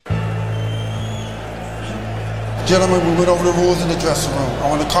Gentlemen, we went over the rules in the dressing room. I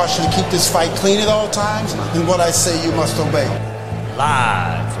want to caution you to keep this fight clean at all times, and what I say you must obey.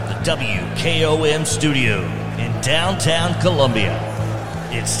 Live from the WKOM studio in downtown Columbia,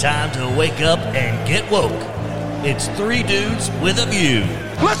 it's time to wake up and get woke. It's Three Dudes with a View.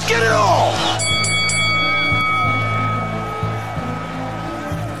 Let's get it all!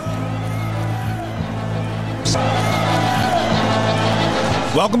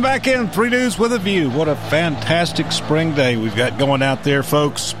 Welcome back in, Three Dudes with a View. What a fantastic spring day we've got going out there,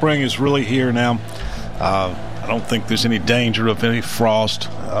 folks. Spring is really here now. I don't think there's any danger of any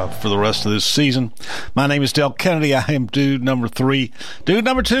frost for the rest of this season. My name is Del Kennedy. I am dude number 3. Dude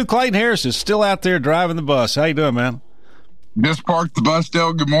number 2, Clayton Harris, is still out there driving the bus. How you doing, man? Just parked the bus,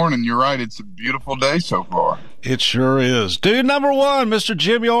 Del. Good morning. You're right. It's a beautiful day so far. It sure is. Dude number 1, Mr.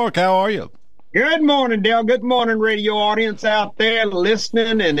 Jim York. How are you? Good morning, Dale. Good morning, radio audience out there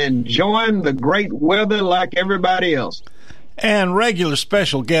listening and enjoying the great weather like everybody else. And regular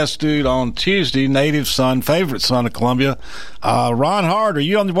special guest dude on Tuesday, native son, favorite son of Columbia, Ron Hart. Are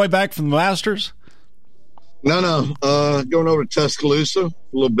you on the way back from the Masters? No. Going over to Tuscaloosa, a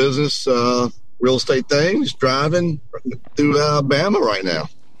little business, real estate things, driving through Alabama right now.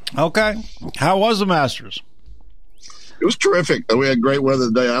 Okay. How was the Masters? It was terrific. We had great weather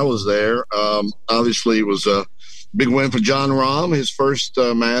the day I was there. Obviously, it was a big win for John Rahm, his first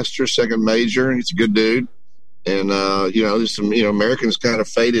Masters, second major. He's a good dude. And, there's some, Americans kind of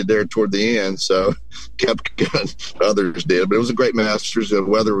faded there toward the end, so kept going. Others did. But it was a great Masters. The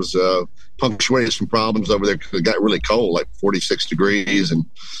weather was punctuated some problems over there because it got really cold, like 46 degrees and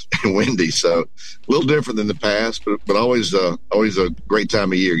windy. So a little different than the past, but always a great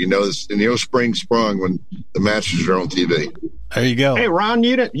time of year. Spring sprung when the Masters are on TV. There you go. Hey, Ron,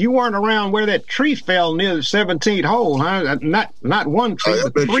 you weren't around where that tree fell near the 17th hole, huh? Not one tree,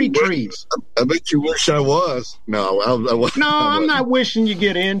 but 3 trees. I bet you wish I was. No, I wasn't. No, I'm not wishing you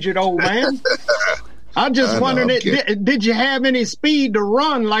get injured, old man. I'm just wondering, did you have any speed to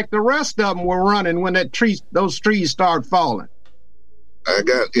run like the rest of them were running when those trees started falling? I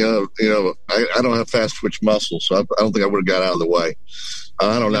got, I don't have fast twitch muscles, so I don't think I would have got out of the way.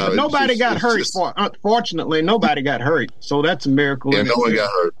 I don't know. Nobody got hurt. Unfortunately, nobody got hurt, so that's a miracle. Yeah, no one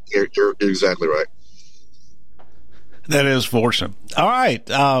got hurt. You're exactly right. That is fortunate. All right.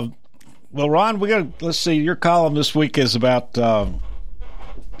 Well, Ron, let's see. Your column this week is about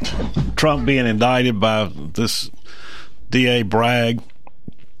Trump being indicted by this DA Bragg.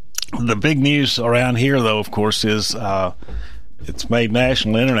 The big news around here, though, of course, is it's made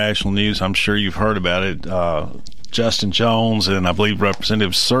national and international news. I'm sure you've heard about it. Justin Jones and I believe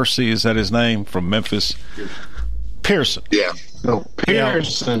Representative Searcy, is that his name, from Memphis? Pearson. Yeah. No,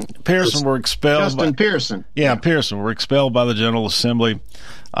 Pearson. Pearson were expelled. Justin Pearson. Yeah, Pearson were expelled by the General Assembly.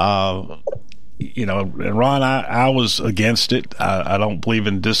 And Ron, I was against it. I don't believe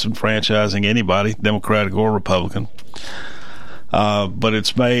in disenfranchising anybody, Democratic or Republican. But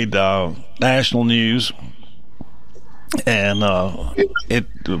it's made national news. And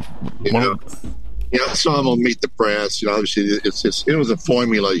I saw him on Meet the Press. Obviously, it was a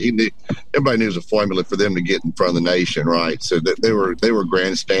formula. Everybody knew it was a formula for them to get in front of the nation, right? So that they were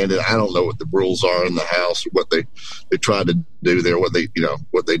grandstanding. I don't know what the rules are in the House, what they tried to do there, what they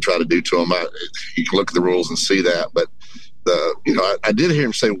try to do to them. You can look at the rules and see that. But I did hear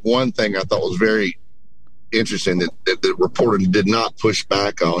him say one thing I thought was very interesting that the reporter did not push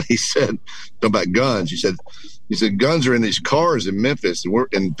back on. He said about guns. He said guns are in these cars in Memphis,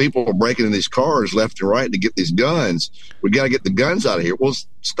 and people are breaking in these cars left and right to get these guns. We got to get the guns out of here. Well,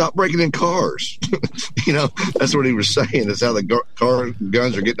 stop breaking in cars. That's what he was saying. Is how the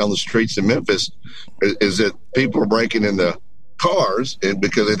guns are getting on the streets in Memphis. Is that people are breaking in the cars and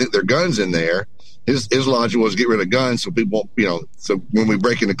because they think there are guns in there. His logic was get rid of guns so people won't, so when we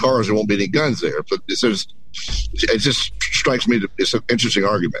break into cars, there won't be any guns there. But it just strikes me that it's an interesting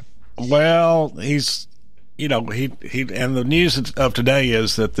argument. Well, he's. He and the news of today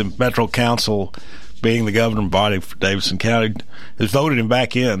is that the Metro Council, being the governing body for Davidson County, has voted him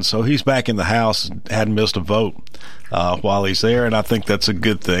back in. So he's back in the House and hadn't missed a vote while he's there, and I think that's a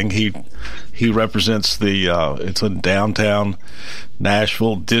good thing. He represents it's a downtown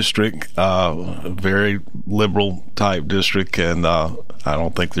Nashville district, very liberal type district, and I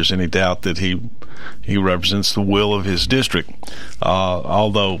don't think there's any doubt that he represents the will of his district.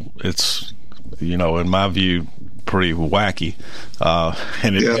 Although it's, in my view, pretty wacky. If I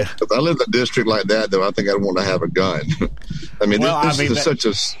lived in a district like that, though, I think I'd want to have a gun. That's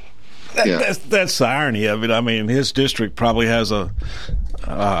the irony of it. I mean, his district probably has a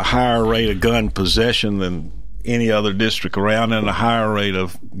higher rate of gun possession than any other district around, and a higher rate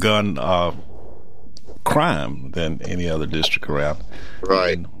of gun crime than any other district around.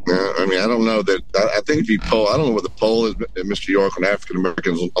 Right. I mean, I don't know that. I think if you poll, I don't know what the poll is, Mr. York, on African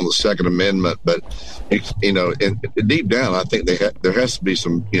Americans on the Second Amendment, but deep down, I think there has to be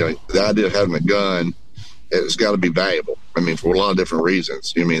some. The idea of having a gun, it's got to be valuable. I mean, for a lot of different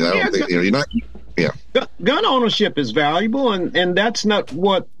reasons. I mean, I don't think you're not. Yeah. Gun ownership is valuable, and that's not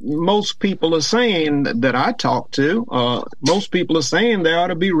what most people are saying that I talk to. Most people are saying there ought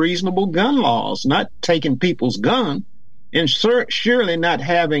to be reasonable gun laws, not taking people's gun, and surely not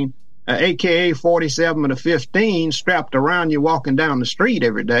having an AK-47 and a 15 strapped around you walking down the street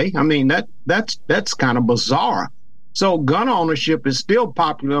every day. I mean, that's kind of bizarre. So gun ownership is still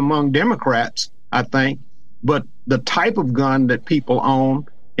popular among Democrats, I think, but the type of gun that people own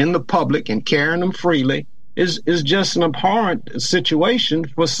in the public and carrying them freely is just an abhorrent situation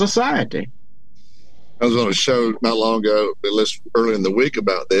for society. I was on a show not long ago, early in the week,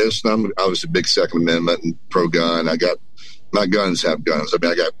 about this, and I'm obviously a big Second Amendment and pro-gun. My guns have guns. I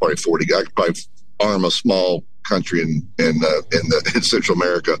mean, I got probably 40. I could probably arm a small country in Central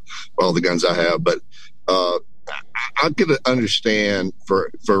America with all the guns I have. But I could understand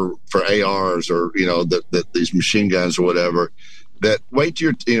for ARs or these machine guns or whatever. That wait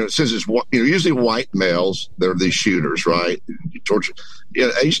till since it's usually white males that are these shooters, right? Torture,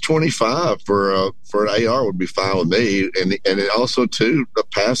 age 25 for an AR would be fine with me, and it also too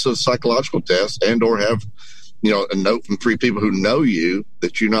pass a psychological test and or have a note from 3 people who know you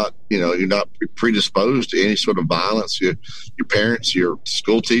that you're not predisposed to any sort of violence. Your parents, your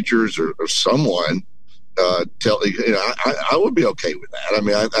school teachers, or someone tell I would be okay with that. I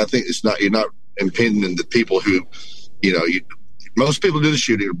mean, I think you're not impinging the people who most people do the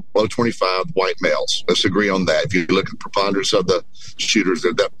shooting below 25 white males. Let's agree on that. If you look at the preponderance of the shooters,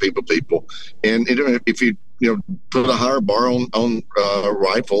 they're that people. And if you put a higher bar on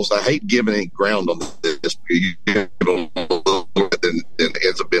rifles, I hate giving any ground on this. You give a little bit, then it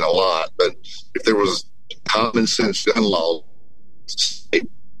ends up being a lot. But if there was common sense gun law,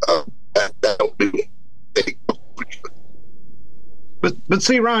 that would be. But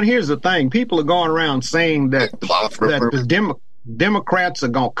see, Ron, here's the thing: people are going around saying that the Democrats are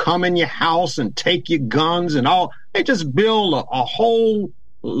going to come in your house and take your guns and all. They just build a whole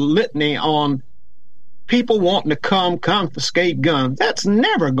litany on people wanting to come confiscate guns. That's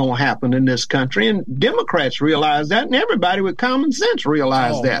never going to happen in this country, and Democrats realize that, and everybody with common sense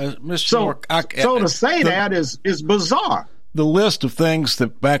realize that. Mr. York, so to say that is bizarre. The list of things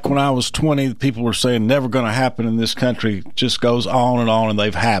that back when I was 20, people were saying never going to happen in this country just goes on, and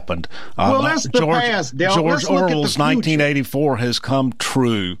they've happened. Well, that's the past, Del. George Orwell's 1984 has come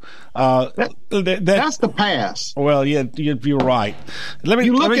true. That's the past. Well, yeah, you're right.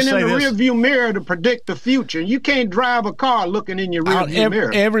 You're looking in the rearview mirror to predict the future. You can't drive a car looking in your rearview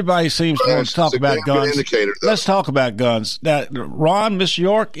mirror. Everybody seems to want to talk about guns. Let's talk about guns. Now, Ron, Miss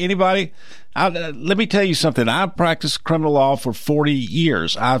York, anybody? Let me tell you something. I've practiced criminal law for 40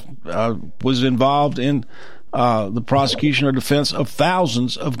 years. I was involved in the prosecution or defense of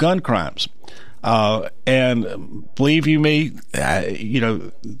thousands of gun crimes. And believe you me,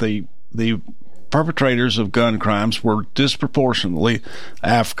 the perpetrators of gun crimes were disproportionately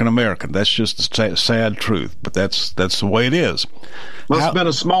African American. That's just the sad truth, but that's the way it is. Must have been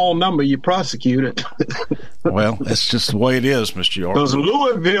a small number you prosecuted. Well, that's just the way it is, Mr. York. Because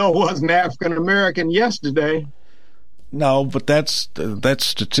Louisville wasn't African American yesterday. No, but that's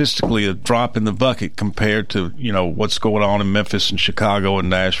statistically a drop in the bucket compared to what's going on in Memphis and Chicago and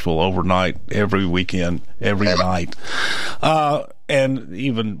Nashville overnight, every weekend, every night, and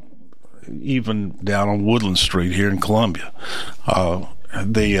even down on Woodland Street here in Columbia.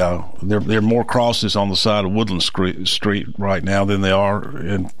 There are more crosses on the side of Woodland Street right now than there are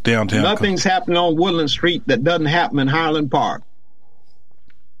in downtown. Nothing's happening on Woodland Street that doesn't happen in Highland Park.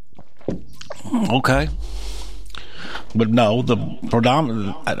 Okay. But no, the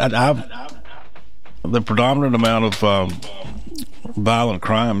predominant amount of violent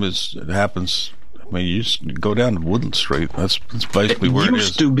crime happens. I mean, you just go down to Woodland Street. That's basically where it is.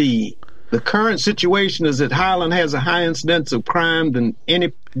 Used to be. The current situation is that Highland has a high incidence of crime than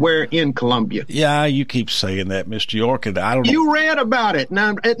anywhere in Columbia. Yeah, you keep saying that, Mr. York, and I don't know. You read about it.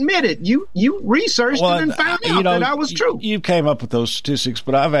 Now, admit it. You researched it and found out that I was true. You came up with those statistics,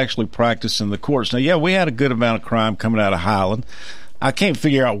 but I've actually practiced in the courts. Now, yeah, we had a good amount of crime coming out of Highland. I can't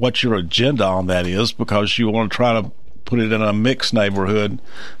figure out what your agenda on that is, because you want to try to put it in a mixed neighborhood,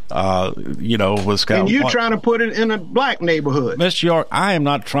 with and you're trying to put it in a black neighborhood. Mr. York, I am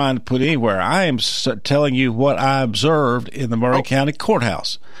not trying to put it anywhere. I am telling you what I observed in the Murray County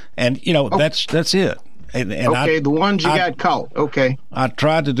Courthouse, and that's it. And the ones you got caught. Okay, I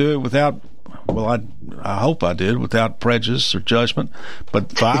tried to do it without Well, I hope I did without prejudice or judgment.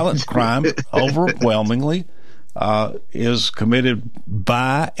 But violent crime overwhelmingly is committed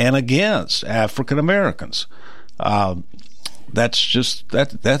by and against African Americans. That's just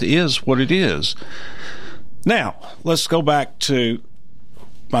that is what it is. Now, let's go back to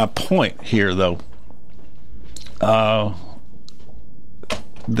my point here, though. I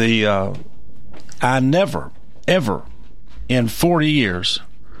never, ever in 40 years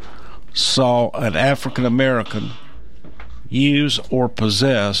saw an African American use or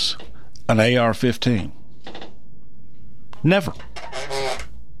possess an AR-15. Never.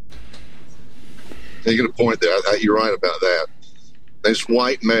 You get a point there. You're right about that. There's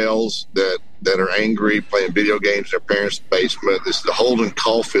white males that are angry, playing video games in their parents' basement. This is the Holden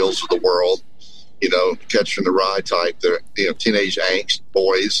Caulfields of the world, Catcher in the Rye type. They're, teenage angst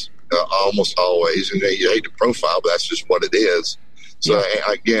boys, almost always. And you hate to profile, but that's just what it is. So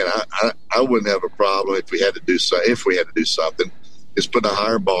again, I wouldn't have a problem if we had to do something. Is put a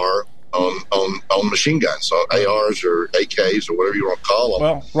higher bar on machine guns, so ARs or AKs or whatever you want to call them.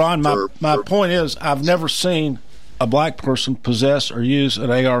 Well, Ron, my point is, I've never seen a black person possess or use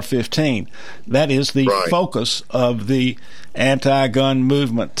an AR-15. That is the focus of the anti-gun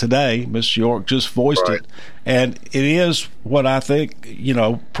movement today. Ms. York just voiced it. And it is what I think,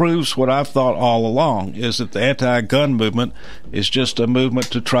 proves what I've thought all along, is that the anti-gun movement is just a movement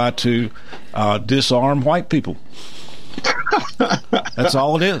to try to disarm white people. That's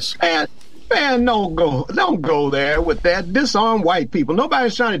all it is. Man, don't go there with that. Disarm white people.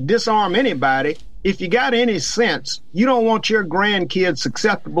 Nobody's trying to disarm anybody. If you got any sense, you don't want your grandkids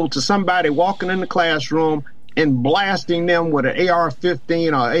susceptible to somebody walking in the classroom and blasting them with an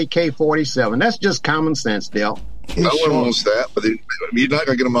AR-15 or AK-47. That's just common sense, Dale. No one wants that, but you're not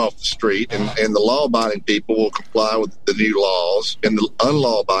going to get them off the street, and the law-abiding people will comply with the new laws, and the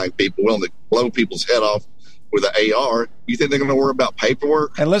unlaw-abiding people willing to blow people's head off with an AR. You think they're going to worry about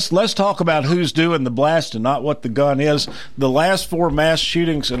paperwork? And let's talk about who's doing the blasting, not what the gun is. The last 4 mass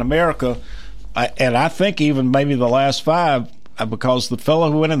shootings in America, and I think even maybe the last 5, because the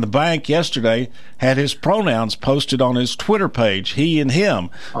fellow who went in the bank yesterday had his pronouns posted on his Twitter page, he and him.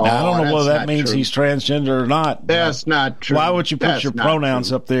 Now, I don't know whether that means he's transgender or not. That's not true. Why would you put your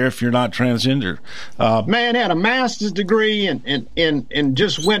pronouns up there if you're not transgender? Man had a master's degree and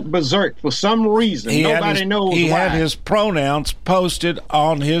just went berserk for some reason. Nobody knows why. He had his pronouns posted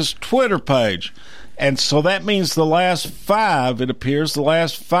on his Twitter page. And so that means the last 5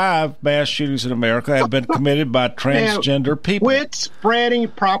 mass shootings in America have been committed by transgender people. Quit spreading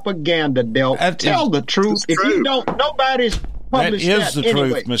propaganda, Del. Tell the truth. If you don't, nobody's published that. That is the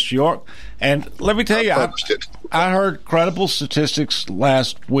truth, Mr. York. And let me tell you, I heard credible statistics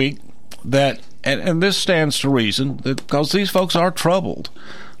last week that, and this stands to reason, that because these folks are troubled,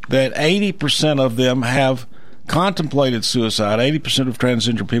 that 80% of them have contemplated suicide. 80% of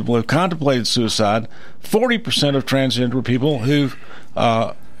transgender people have contemplated suicide. 40% of transgender people who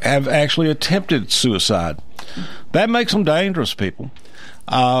have actually attempted suicide. That makes them dangerous people.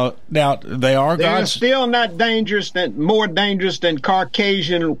 Now, they're still not more dangerous than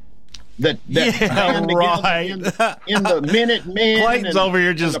Caucasian that right. in the Minutemen. Clayton's over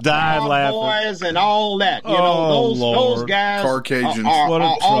here just dying laughing. Boys and all that. Those guys Caucasians. are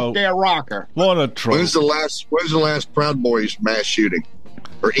off their rocker. What a trope. When's the last Proud Boys mass shooting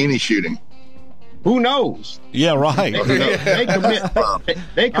or any shooting? Who knows? Yeah, right. They commit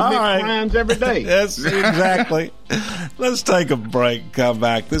crimes every day. Yes, exactly. Let's take a break and come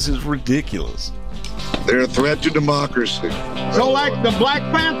back. This is ridiculous. They're a threat to democracy. So like the Black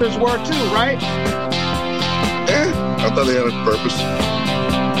Panthers were too, right? Yeah, I thought they had a purpose.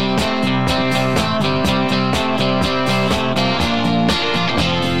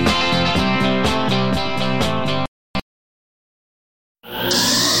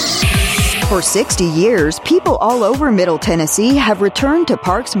 For 60 years, people all over Middle Tennessee have returned to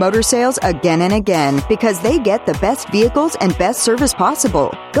Parks Motor Sales again and again because they get the best vehicles and best service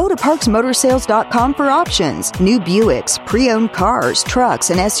possible. Go to parksmotorsales.com for options. New Buicks, pre-owned cars, trucks,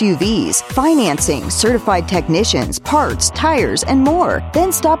 and SUVs, financing, certified technicians, parts, tires, and more.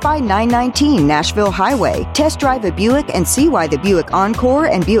 Then stop by 919 Nashville Highway. Test drive a Buick and see why the Buick Encore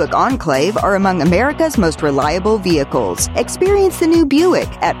and Buick Enclave are among America's most reliable vehicles. Experience the new Buick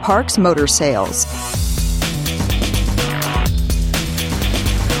at Parks Motor Sales.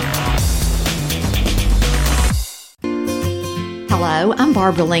 Hello, Hello, I'm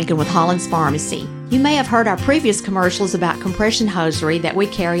Barbara Lincoln with Holland's Pharmacy. You may have heard our previous commercials about compression hosiery that we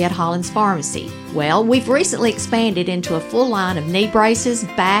carry at Holland's Pharmacy. Well, we've recently expanded into a full line of knee braces,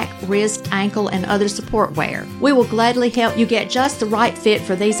 back, wrist, ankle, and other support wear. We will gladly help you get just the right fit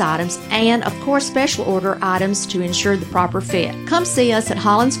for these items and, of course, special order items to ensure the proper fit. Come see us at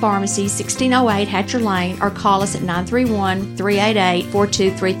Holland's Pharmacy, 1608 Hatcher Lane, or call us at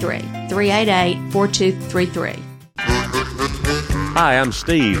 931-388-4233. 388-4233. Hi, I'm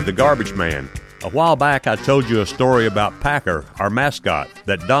Steve, the garbage man. A while back, I told you a story about Packer, our mascot,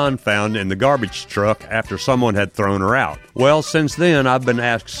 that Don found in the garbage truck after someone had thrown her out. Well, since then, I've been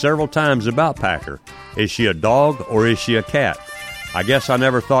asked several times about Packer. Is she a dog or is she a cat? I guess I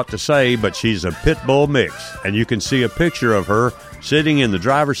never thought to say, but she's a pit bull mix, and you can see a picture of her sitting in the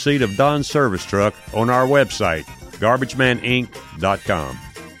driver's seat of Don's service truck on our website, GarbageManInc.com.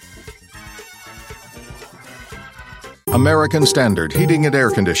 American Standard Heating and Air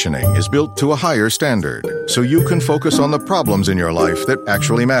Conditioning is built to a higher standard, so you can focus on the problems in your life that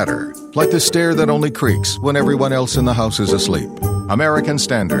actually matter, like the stair that only creaks when everyone else in the house is asleep. American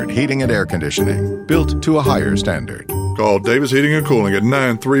Standard Heating and Air Conditioning, built to a higher standard. Call Davis Heating and Cooling at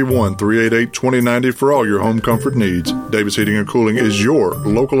 931-388-2090 for all your home comfort needs. Davis Heating and Cooling is your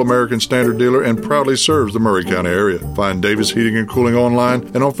local American Standard dealer and proudly serves the Murray County area. Find Davis Heating and Cooling online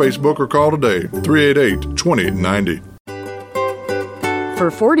and on Facebook or call today, 388-2090. For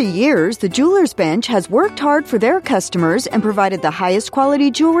 40 years, the Jeweler's Bench has worked hard for their customers and provided the highest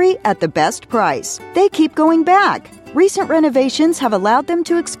quality jewelry at the best price. They keep going back. Recent renovations have allowed them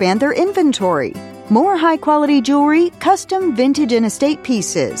to expand their inventory. More high-quality jewelry, custom vintage and estate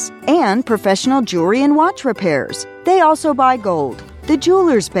pieces, and professional jewelry and watch repairs. They also buy gold. The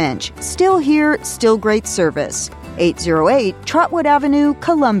Jeweler's Bench, still here, still great service. 808 Trotwood Avenue,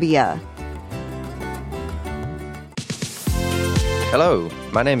 Columbia. Hello,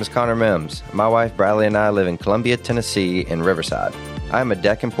 my name is Connor Mims. My wife Bradley and I live in Columbia, Tennessee in Riverside. I am a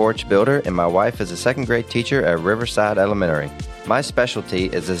deck and porch builder and my wife is a second grade teacher at Riverside Elementary. My specialty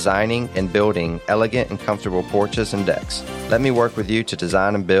is designing and building elegant and comfortable porches and decks. Let me work with you to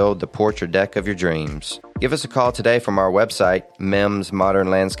design and build the porch or deck of your dreams. Give us a call today from our website,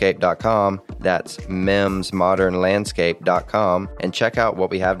 mimsmodernlandscape.com. That's mimsmodernlandscape.com, and check out what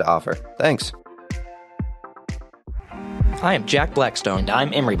we have to offer. Thanks. I am Jack Blackstone. And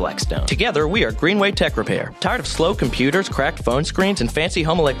I'm Emery Blackstone. Together, we are Greenway Tech Repair. Tired of slow computers, cracked phone screens, and fancy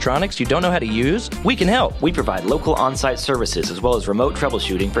home electronics you don't know how to use? We can help. We provide local on-site services as well as remote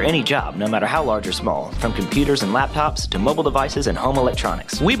troubleshooting for any job, no matter how large or small, from computers and laptops to mobile devices and home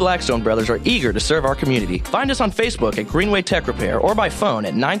electronics. We Blackstone brothers are eager to serve our community. Find us on Facebook at Greenway Tech Repair or by phone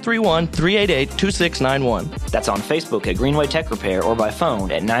at 931-388-2691. That's on Facebook at Greenway Tech Repair or by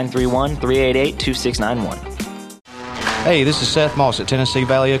phone at 931-388-2691. Hey, this is Seth Moss at Tennessee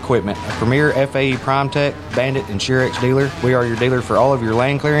Valley Equipment, a premier FAE PrimeTech, Bandit, and SureX dealer. We are your dealer for all of your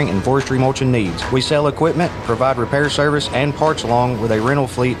land clearing and forestry mulching needs. We sell equipment, provide repair service, and parts along with a rental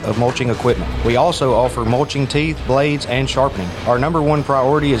fleet of mulching equipment. We also offer mulching teeth, blades, and sharpening. Our number one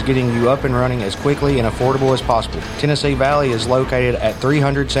priority is getting you up and running as quickly and affordable as possible. Tennessee Valley is located at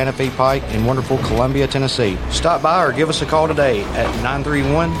 300 Santa Fe Pike in wonderful Columbia, Tennessee. Stop by or give us a call today at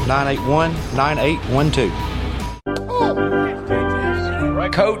 931-981-9812.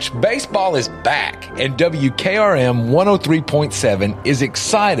 Coach, baseball is back, and WKRM 103.7 is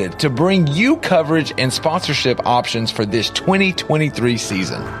excited to bring you coverage and sponsorship options for this 2023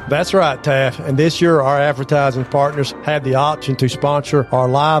 season. That's right, Taff. And this year, our advertising partners have the option to sponsor our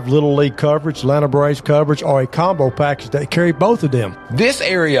live Little League coverage, Atlanta Braves coverage, or a combo package that carry both of them. This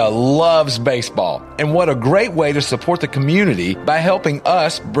area loves baseball, and what a great way to support the community by helping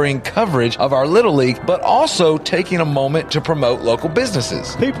us bring coverage of our Little League, but also taking a moment to promote local businesses.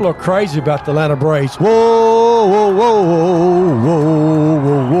 People are crazy about the Atlanta Braves. Whoa, whoa, whoa, whoa,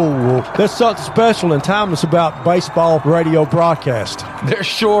 whoa, whoa, whoa. There's something special and timeless about baseball radio broadcast. There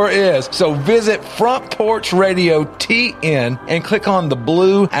sure is. So visit Front Porch Radio TN and click on the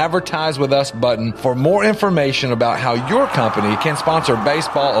blue Advertise With Us button for more information about how your company can sponsor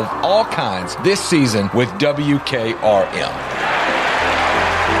baseball of all kinds this season with WKRM.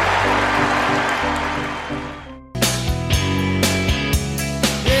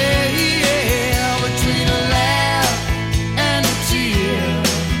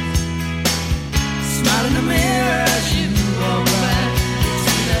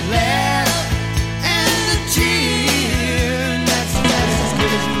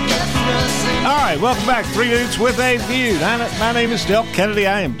 right, welcome back. 3 Dudes with a View. My name is Del Kennedy.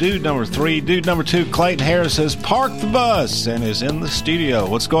 I am dude number 3. Dude number 2, Clayton Harris, has parked the bus and is in the studio.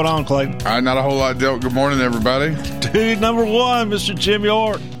 What's going on, Clayton? Not a whole lot, Del. Good morning, everybody. Dude number 1, Mr. Jim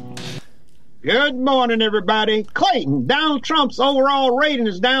York. Good morning, everybody. Clayton, Donald Trump's overall rating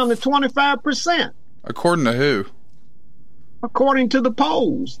is down to 25%. According to who? According to the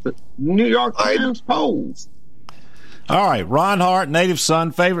polls, the New York Times polls. All right, Ron Hart, native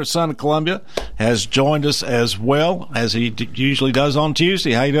son, favorite son of Columbia, has joined us as well as he usually does on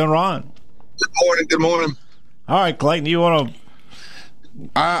Tuesday. How you doing, Ron? Good morning. Good morning. All right, Clayton, you want to?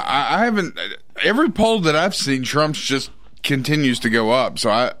 I haven't. Every poll that I've seen, Trump's just continues to go up. So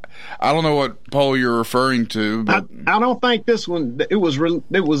I don't know what poll you're referring to. But I don't think this one. It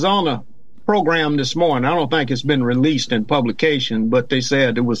was on a program this morning. I don't think it's been released in publication, but they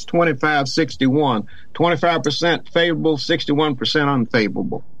said it was 25-61, 25% favorable, 61%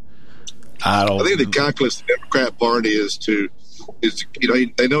 unfavorable. I think the calculus of the Democrat Party is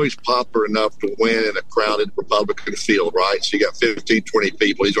they know he's popular enough to win in a crowded Republican field, right? So you got 15, 20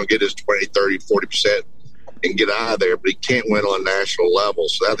 people. He's going to get his 20, 30, 40% and get out of there, but he can't win on national level.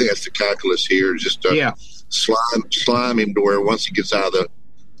 So I think that's the calculus here, just slime him to where once he gets out of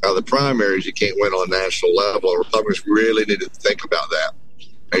the primaries, you can't win on a national level. Republicans really need to think about that.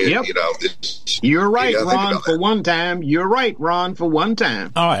 And, yep. You're right, Ron, for one time. You're right, Ron, for one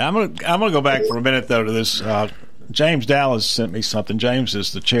time. All right, I'm gonna go back for a minute, though, to this. James Dallas sent me something. James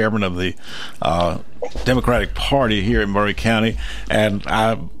is the chairman of the Democratic Party here in Murray County, and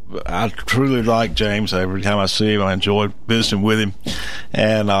I truly like James. Every time I see him, I enjoy visiting with him.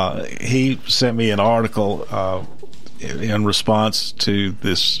 And he sent me an article in response to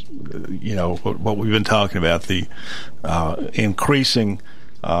this, what we've been talking about, the increasing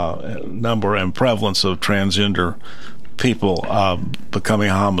number and prevalence of transgender people becoming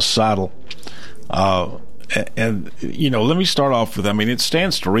homicidal. And let me start off with, it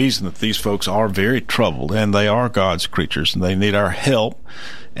stands to reason that these folks are very troubled, and they are God's creatures, and they need our help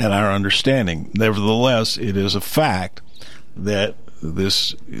and our understanding. Nevertheless, it is a fact that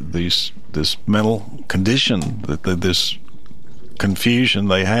this mental condition, that this confusion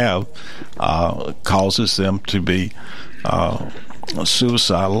they have, causes them to be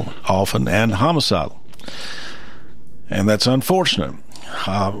suicidal often and homicidal, and that's unfortunate.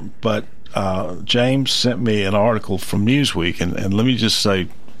 But James sent me an article from Newsweek, and let me just say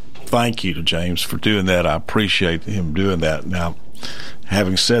thank you to James for doing that. I appreciate him doing that. Now,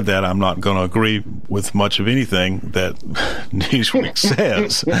 having said that, I'm not going to agree with much of anything that Newsweek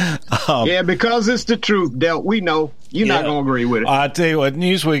says. Yeah, because it's the truth, Del. We know you're not going to agree with it. I tell you what,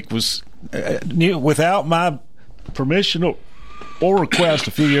 Newsweek was, without my permission or request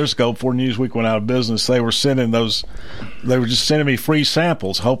a few years ago, before Newsweek went out of business, they were just sending me free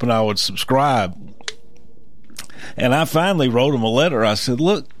samples, hoping I would subscribe. And I finally wrote them a letter. I said,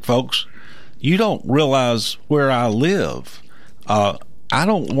 look, folks, you don't realize where I live. I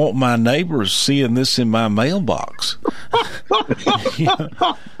don't want my neighbors seeing this in my mailbox.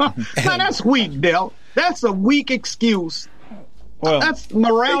 Now, that's weak, Del. That's a weak excuse. Well, that's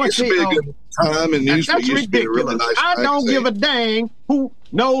morality. That's ridiculous. Really nice I don't give a dang who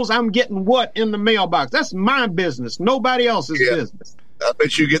knows I'm getting what in the mailbox. That's my business. Nobody else's business. I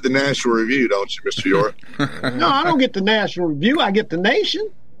bet you get the National Review, don't you, Mr. York? No, I don't get the National Review. I get the Nation.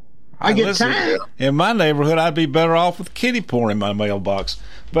 I get time. In my neighborhood, I'd be better off with kiddie porn in my mailbox.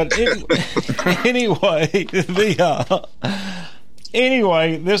 But anyway,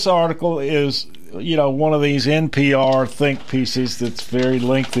 this article is, one of these NPR think pieces that's very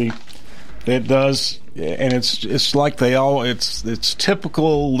lengthy. That does, and it's like it's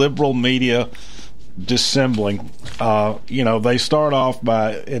typical liberal media dissembling. They start off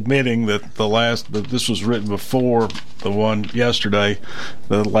by admitting that that this was written before the one yesterday.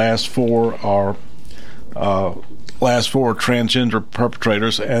 The last four are transgender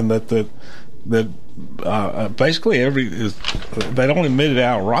perpetrators, and that basically they don't admit it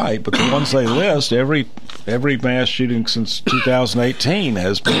outright, but the ones they list, every mass shooting since 2018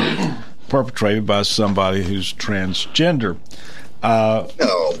 has been perpetrated by somebody who's transgender. No.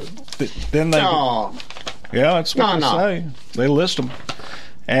 Yeah, that's what they say. They list them.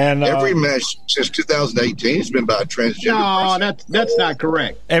 And every mass since 2018 has been by a transgender person. That's not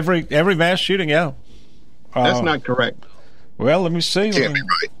correct. Every mass shooting, yeah. That's not correct. Well, let me see. Can't be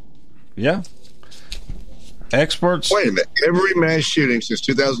right. Yeah. Experts. Wait a minute. Every mass shooting since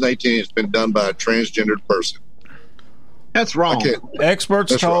 2018 has been done by a transgendered person. That's wrong.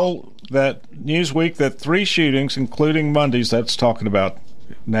 Experts told that Newsweek that 3 shootings, including Monday's, that's talking about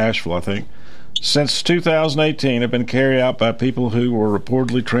Nashville, I think, since 2018 have been carried out by people who were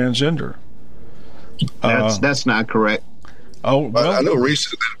reportedly transgender. That's not correct. Oh, well, I know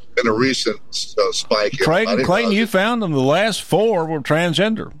in a recent spike. Clayton, you found them. The last 4 were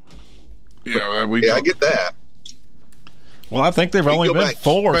transgender. Yeah, I get that. Well, I think they've only been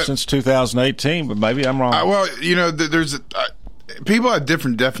 4 since 2018, but maybe I'm wrong. Well, there's people have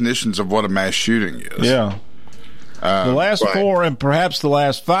different definitions of what a mass shooting is. Yeah. The last 4 and perhaps the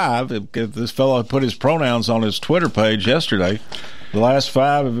last 5, if this fellow put his pronouns on his Twitter page yesterday, the last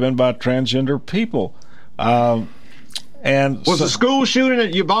 5 have been by transgender people. And was the school shooting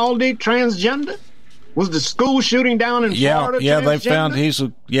at Uvalde transgender? Was the school shooting down in Florida transgender? Yeah, they found he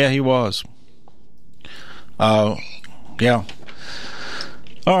was. Yeah.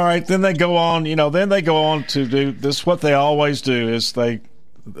 All right, then they go on, to do this. What they always do is they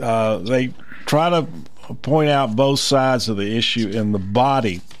try to point out both sides of the issue in the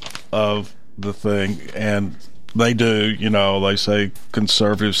body of the thing, and they do, they say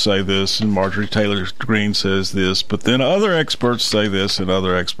conservatives say this and Marjorie Taylor Greene says this, but then other experts say this and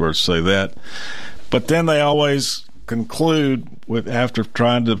other experts say that. But then they always conclude with, after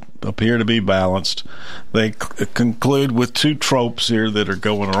trying to appear to be balanced, they conclude with 2 tropes here that are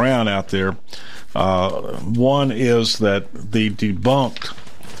going around out there. One is that the debunked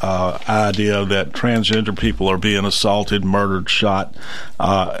idea that transgender people are being assaulted, murdered, shot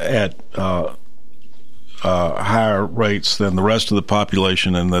at higher rates than the rest of the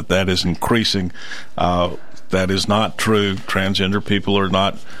population, and that is increasing. That is not true. Transgender people are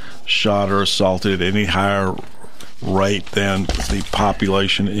not shot or assaulted at any higher rate than the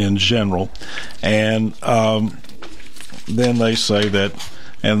population in general. And then they say that,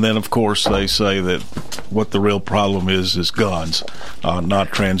 and then of course they say that what the real problem is guns, not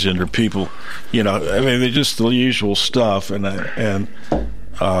transgender people. They're just the usual stuff. And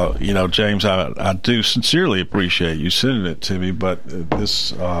James, I do sincerely appreciate you sending it to me, but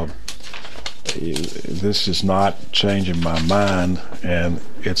this is not changing my mind, and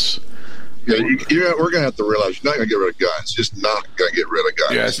it's. Yeah, we're going to have to realize you're not going to get rid of guns. Just not going to get rid of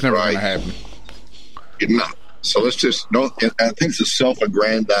guns. Yeah, it's never going to happen. You're not. So let's just don't. I think it's a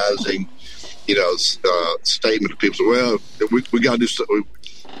self-aggrandizing, statement to people. Well, we got to do something.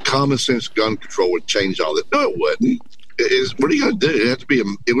 Common sense gun control would change all that. No, it wouldn't. What are you going to do?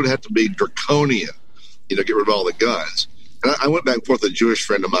 It would have to be draconian. Get rid of all the guns. And I went back and forth with a Jewish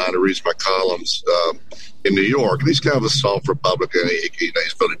friend of mine who reads my columns in New York. And he's kind of a soft Republican.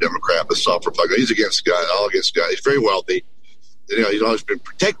 He's voted Democrat, but soft Republican. He's against guns, all against guns. He's very wealthy. He's always been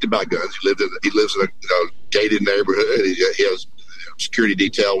protected by guns. He lives in a gated neighborhood. He has security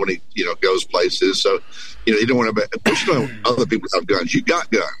detail when he goes places. So you don't want to push other people have guns. You got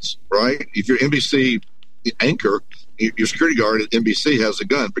guns, right? If you're NBC anchor, your security guard at NBC has a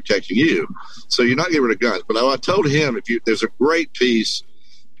gun protecting you. So you're not getting rid of guns. But I told him, there's a great piece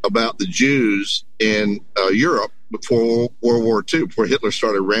about the Jews in Europe before World War II, before Hitler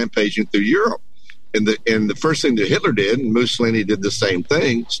started rampaging through Europe. And the first thing that Hitler did, and Mussolini did the same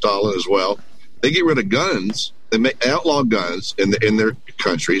thing, Stalin as well, they get rid of guns. They outlaw guns in their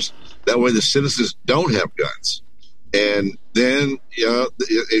countries. That way the citizens don't have guns. And then,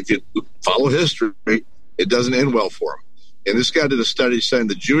 if you follow history, it doesn't end well for them. And this guy did a study saying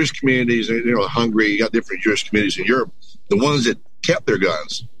the Jewish communities, Hungary, you got different Jewish communities in Europe, the ones that kept their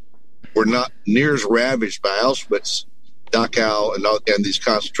guns were not near as ravaged by Auschwitz, Dachau, and these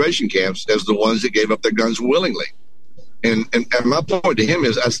concentration camps as the ones that gave up their guns willingly. And my point to him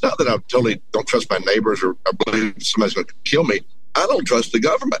is, it's not that I totally don't trust my neighbors or I believe somebody's going to kill me. I don't trust the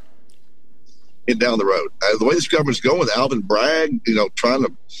government down the road. The way this government's going with Alvin Bragg, trying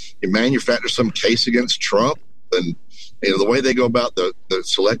to manufacture some case against Trump, and the way they go about the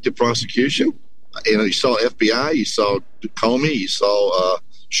selective prosecution. You saw FBI, you saw Comey, you saw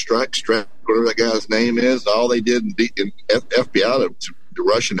Strack, whatever that guy's name is. All they did in FBI, the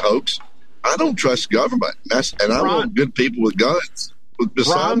Russian hoax. I don't trust government, and I want good people with guns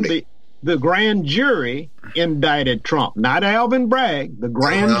beside me. The grand jury indicted Trump, not Alvin Bragg. The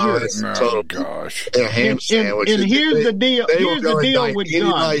grand jury. Oh gosh! A ham sandwich. And here's the deal. Here's the deal with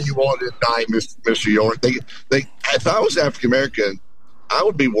guns. You want to indict Mr. York? If I was African American, I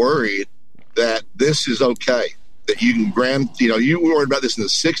would be worried that this is okay. That you can grant. You were worried about this in the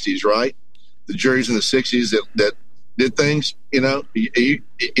 '60s, right? The juries in the '60s that did things.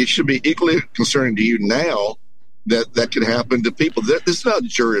 It should be equally concerning to you now that can happen to people. This is not a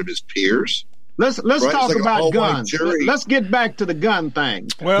jury of his peers. Let's talk about guns. Let's get back to the gun thing.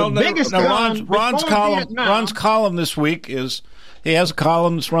 Well, Ron's column this week is, he has a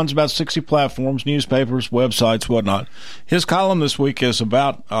column that runs about 60 platforms, newspapers, websites, whatnot. His column this week is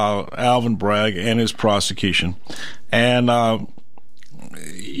about Alvin Bragg and his prosecution. And,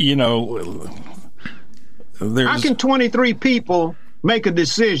 How can 23 people make a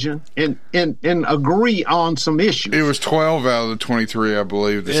decision and agree on some issues? It was 12 out of the 23, I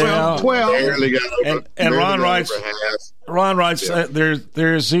believe. Yeah. 12. And Ron writes,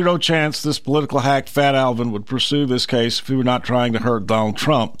 there's zero chance this political hack Fat Alvin would pursue this case if he were not trying to hurt Donald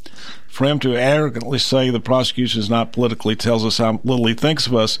Trump. For him to arrogantly say the prosecution is not politically tells us how little he thinks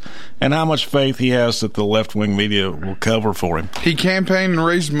of us and how much faith he has that the left-wing media will cover for him. He campaigned and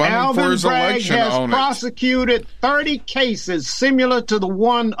raised money for his election has on prosecuted 30 cases similar to the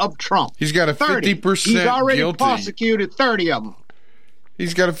one of Trump. He's got a 50% He's already guilty. prosecuted 30 of them.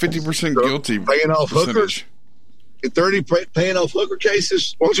 He's got a 50% guilty paying off percentage. hookers. 30 paying off hooker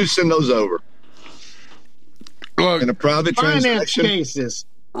cases. Why don't you send those over? Look, in a private finance transaction cases.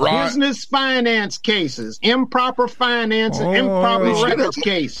 Right. Business finance cases, improper finance, and improper records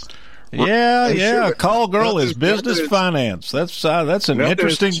case. Yeah. Call girl is business finance. That's an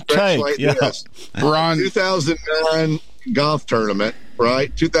interesting take. Like this. Ron, 2009 golf tournament,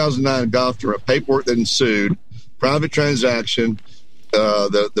 right? 2009 golf tournament paperwork that ensued, private transaction.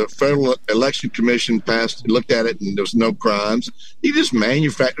 The Federal Election Commission looked at it, and there was no crimes. He just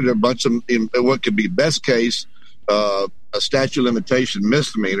manufactured a bunch of what could be best case. A statute of limitation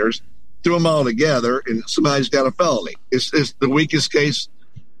misdemeanors, threw them all together, and somebody's got a felony. It's the weakest case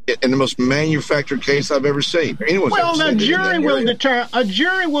and the most manufactured case I've ever seen. A jury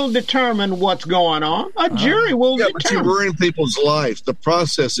will determine what's going on. A jury will determine. But you ruin people's lives. The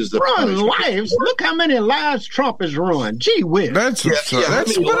process is the ruin lives. Look how many lives Trump has ruined. Gee whiz. That's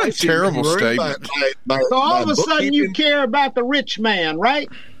what a terrible statement. So all of a sudden you care about the rich man, right?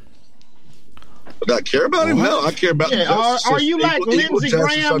 Do I care about him? No, I care about. Are you like Lindsey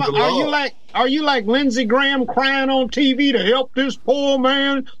Graham? Are you like Lindsey Graham crying on TV to help this poor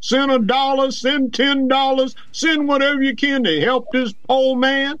man? Send $1, send $10, send whatever you can to help this poor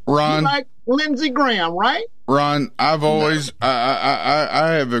man. Ron, you like Lindsey Graham, right? Ron, I've always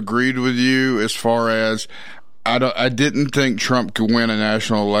I have agreed with you as far as I didn't think Trump could win a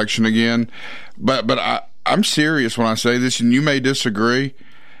national election again, but I'm serious when I say this, and you may disagree.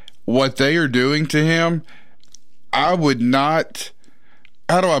 What they are doing to him, I would not.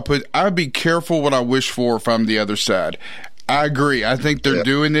 I'd be careful what I wish for if I'm the other side. I agree. I think they're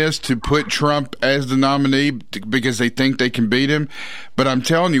doing this to put Trump as the nominee because they think they can beat him. But I'm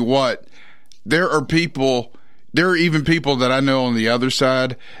telling you what, there are even people that I know on the other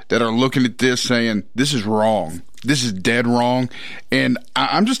side that are looking at this saying, this is wrong. This is dead wrong. And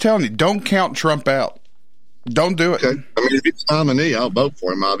I'm just telling you, don't count Trump out. Don't do it. Okay. I mean, if he's nominee, I'll vote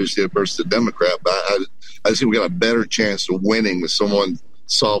for him, obviously, versus the Democrat. But I think we got a better chance of winning with someone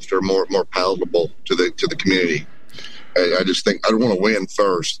softer, more palatable to the community. I just think I want to win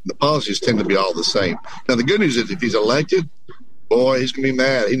first. The policies tend to be all the same. Now, the good news is if he's elected, boy, he's going to be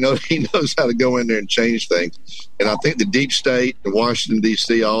mad. He knows how to go in there and change things. And I think the deep state in Washington,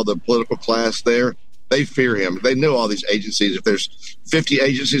 D.C., all the political class there, they fear him. They know all these agencies. If there's 50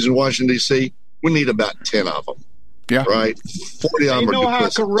 agencies in Washington, D.C., we need about 10 of them. Yeah. Right? 40 of them They know are how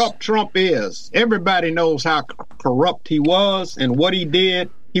corrupt Trump is. Everybody knows how corrupt he was and what he did.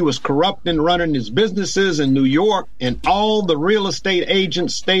 He was corrupt in running his businesses in New York, and all the real estate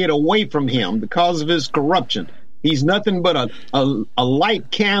agents stayed away from him because of his corruption. He's nothing but a light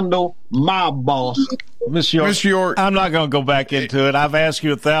candle mob boss. Miss York, I'm not going to go back into it. I've asked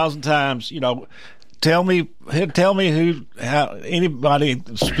you 1,000 times, tell me anybody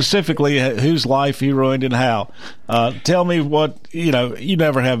specifically whose life he ruined and how. Tell me what, you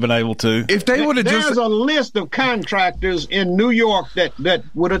never have been able to. If they would have There's a list of contractors in New York that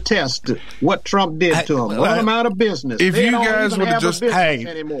would attest to what Trump did to them. Run them out of business. If they you don't guys even would have have just, a business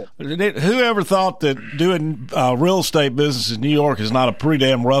anymore. Whoever thought that doing real estate business in New York is not a pretty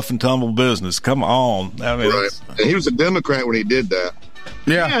damn rough and tumble business? Come on. I mean, right. And he was a Democrat when he did that.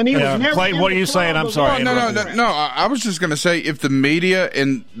 Yeah. And he was never Clayton, what are you saying? I'm sorry. No. I was just going to say, if the media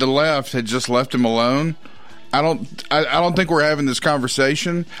and the left had just left him alone, I don't think we're having this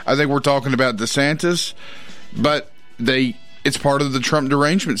conversation. I think we're talking about DeSantis, but it's part of the Trump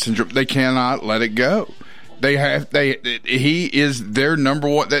derangement syndrome. They cannot let it go. He is their number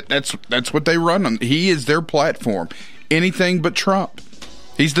one. That's what they run on. He is their platform. Anything but Trump.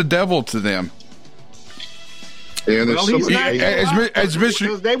 He's the devil to them. Yeah, well, he's not as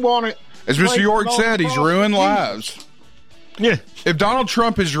Mr. York said, he's ruined lives. Yeah. If Donald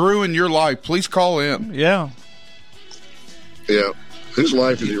Trump has ruined your life, please call in. Yeah. Yeah. Whose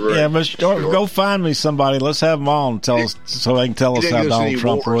life is he ruined? Yeah, Mr. York, go find me somebody. Let's have them on and tell us so they can tell us how Donald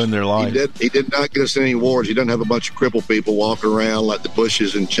Trump ruined their life. He did not get us in any wars. He doesn't have a bunch of crippled people walking around like the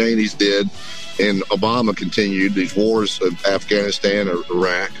Bushes and Cheneys did, and Obama continued these wars of Afghanistan or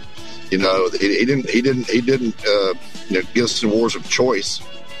Iraq. You know, he didn't give us the wars of choice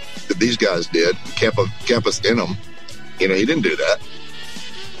that these guys did, kept us in them. You know, he didn't do that.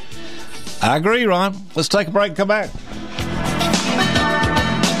 I agree, Ron. Let's take a break and come back.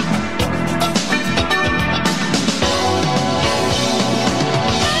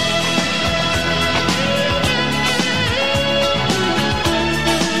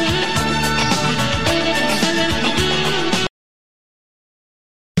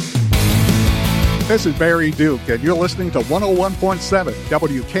 This is Barry Duke, and you're listening to 101.7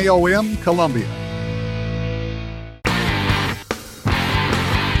 WKOM Columbia.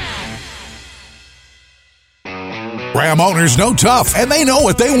 Ram owners know tough, and they know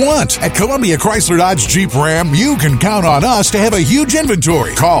what they want. At Columbia Chrysler Dodge Jeep Ram, you can count on us to have a huge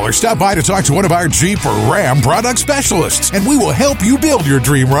inventory. Call or stop by to talk to one of our Jeep or Ram product specialists, and we will help you build your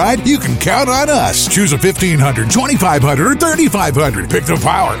dream ride. You can count on us. Choose a 1500, 2500, or 3500. Pick the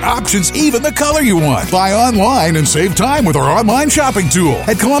power, options, even the color you want. Buy online and save time with our online shopping tool.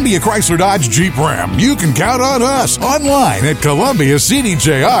 At Columbia Chrysler Dodge Jeep Ram, you can count on us. Online at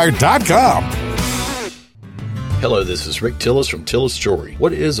ColumbiaCDJR.com. Hello, this is Rick Tillis from Tillis Jewelry.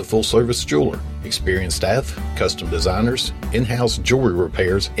 What is a full-service jeweler? Experienced staff, custom designers, in-house jewelry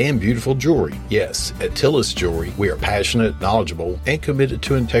repairs, and beautiful jewelry. Yes, at Tillis Jewelry, we are passionate, knowledgeable, and committed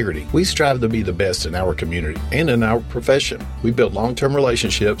to integrity. We strive to be the best in our community and in our profession. We build long-term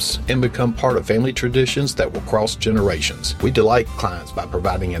relationships and become part of family traditions that will cross generations. We delight clients by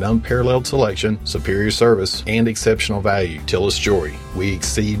providing an unparalleled selection, superior service, and exceptional value. Tillis Jewelry, we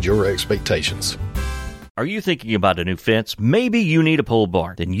exceed your expectations. Are you thinking about a new fence? Maybe you need a pole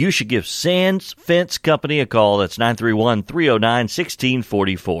barn. Then you should give Sands Fence Company a call. That's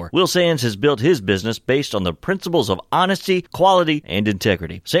 931-309-1644. Will Sands has built his business based on the principles of honesty, quality, and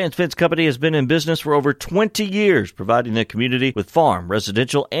integrity. Sands Fence Company has been in business for over 20 years, providing the community with farm,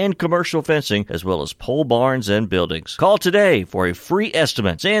 residential, and commercial fencing, as well as pole barns and buildings. Call today for a free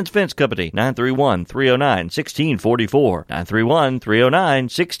estimate. Sands Fence Company, 931-309-1644.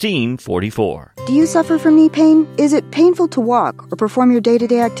 931-309-1644. Do you suffer from knee pain? Is it painful to walk or perform your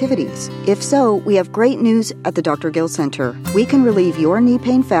day-to-day activities? If so, we have great news at the Dr. Gill Center. We can relieve your knee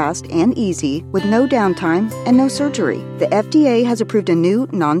pain fast and easy with no downtime and no surgery. The FDA has approved a new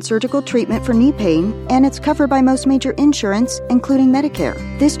non-surgical treatment for knee pain, and it's covered by most major insurance, including Medicare.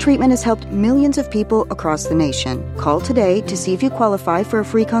 This treatment has helped millions of people across the nation. Call today to see if you qualify for a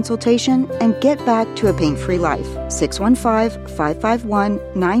free consultation and get back to a pain-free life.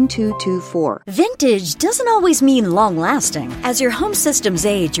 615-551-9224. Vintage doesn't always mean long-lasting. As your home systems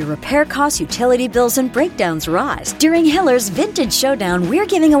age, your repair costs, utility bills, and breakdowns rise. During Hiller's Vintage Showdown, we're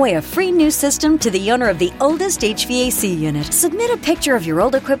giving away a free new system to the owner of the oldest HVAC unit. Submit a picture of your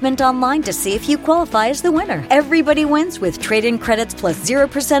old equipment online to see if you qualify as the winner. Everybody wins with trade-in credits plus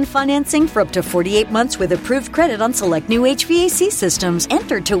 0% financing for up to 48 months with approved credit on select new HVAC systems.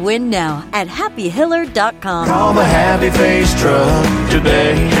 Enter to win now at happyhiller.com. Call the Happy Face Truck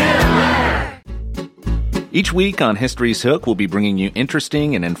today. Each week on History's Hook, we'll be bringing you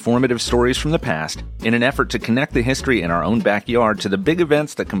interesting and informative stories from the past in an effort to connect the history in our own backyard to the big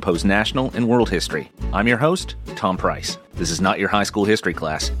events that compose national and world history. I'm your host, Tom Price. This is not your high school history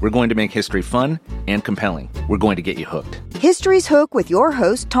class. We're going to make history fun and compelling. We're going to get you hooked. History's Hook with your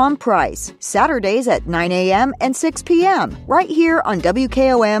host, Tom Price. Saturdays at 9 a.m. and 6 p.m. right here on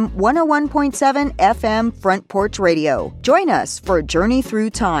WKOM 101.7 FM Front Porch Radio. Join us for a journey through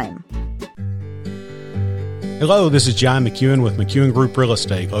time. Hello, this is John McEwen with McEwen Group Real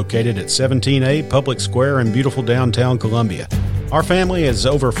Estate, located at 17A Public Square in beautiful downtown Columbia. Our family has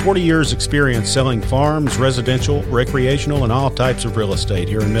over 40 years' experience selling farms, residential, recreational, and all types of real estate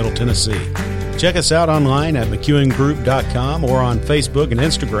here in Middle Tennessee. Check us out online at McEwenGroup.com or on Facebook and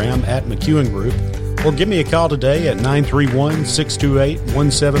Instagram at McEwen Group, or give me a call today at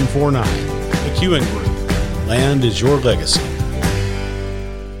 931-628-1749. McEwen Group. Land is your legacy.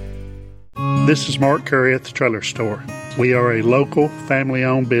 This is Mark Curry at the Trailer Store. We are a local,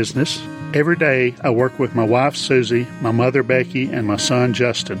 family-owned business. Every day, I work with my wife, Susie, my mother, Becky, and my son,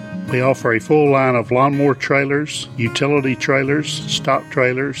 Justin. We offer a full line of lawnmower trailers, utility trailers, stock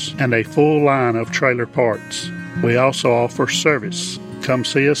trailers, and a full line of trailer parts. We also offer service. Come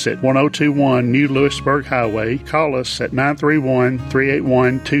see us at 1021 New Lewisburg Highway. Call us at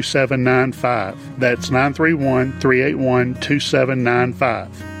 931-381-2795. That's 931-381-2795.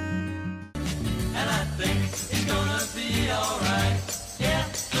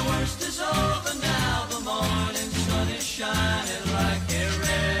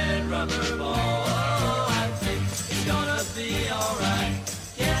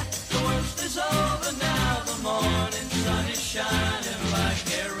 Shining like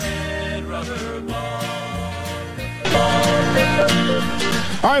a red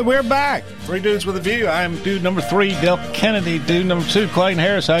All right, we're back. Three Dudes with a View. I'm dude number 3, Del Kennedy. Dude number 2, Clayton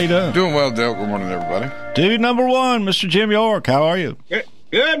Harris. How you doing? Doing well, Del. Good morning, everybody. Dude number 1, Mr. Jim York. How are you?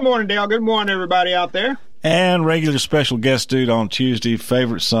 Good morning, Dale. Good morning, everybody out there. And regular special guest dude on Tuesday,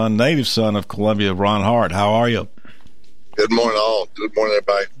 favorite son, native son of Columbia, Ron Hart. How are you? Good morning, all. Good morning,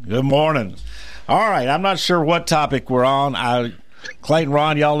 everybody. Good morning. All right, I'm not sure what topic we're on. Clayton,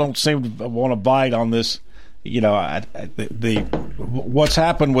 Ron, y'all don't seem to want to bite on this. You know, what's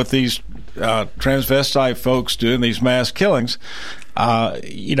happened with these transvestite folks doing these mass killings.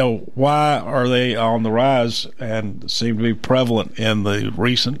 You know, why are they on the rise and seem to be prevalent in the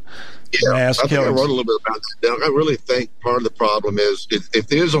recent mass I think killings? I wrote a little bit about that. I really think part of the problem is if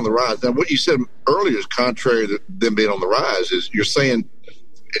it is on the rise. Now, what you said earlier is contrary to them being on the rise. Is you're saying,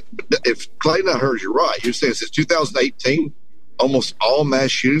 if Clayton, I heard you right, you're saying since 2018, almost all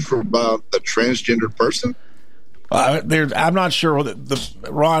mass shootings were by a transgendered person? I'm not sure,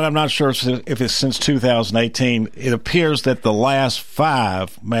 Ron, I'm not sure if it's since 2018. It appears that the last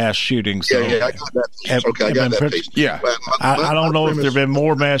 5 mass shootings. I got that piece. I got that piece. Yeah. I don't know if there have been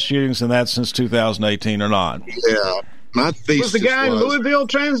more mass shootings than that since 2018 or not. Yeah. My thesis was the guy in Louisville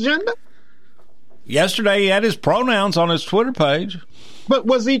transgender? Yesterday he had his pronouns on his Twitter page. But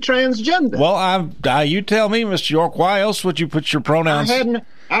was he transgender? Well, you tell me, Mr. York. Why else would you put your pronouns?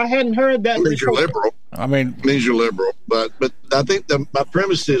 I hadn't heard that. It means you're liberal. It means you're liberal. But I think my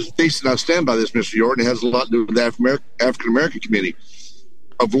premise is decent. I stand by this, Mr. York, and it has a lot to do with the African American community.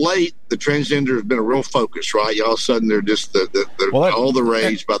 Of late, the transgender has been a real focus, right? All of a sudden, they're just all the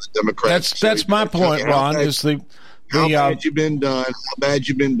rage by the Democrats. That's my point, Ron. How bad you've been done? How bad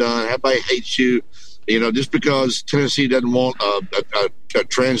you've been done? Everybody hates you. You know, just because Tennessee doesn't want a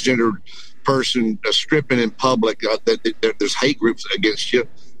transgender person stripping in public, there's hate groups against you.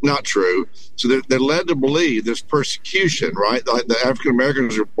 Not true. So they're led to believe there's persecution, right? Like the African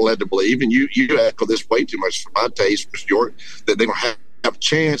Americans are led to believe, and you echo this way too much for my taste, Mr. York, that they don't have a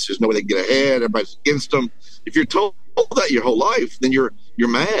chance. There's no way they can get ahead. Everybody's against them. If you're told that your whole life, then you're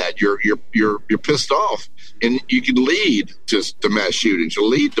mad. You're pissed off, and you can lead to mass shootings. You'll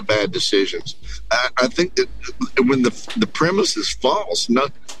lead to bad decisions. I think that when the premise is false, no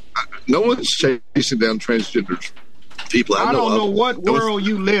one's chasing down transgender people. I don't know what world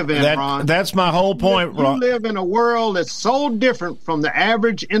you live in, Ron. That's my whole point, Ron. You live in a world that's so different from the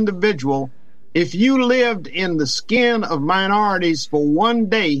average individual. If you lived in the skin of minorities for one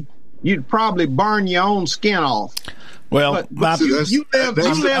day, you'd probably burn your own skin off. Well, I'm not going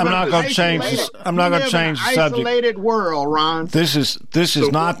to change this. I'm not going to change the subject. Isolated world, Ron. This is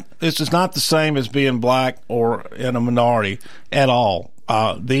not the same as being black or in a minority at all.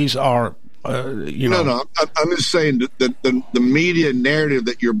 These are. No. I'm just saying that the media narrative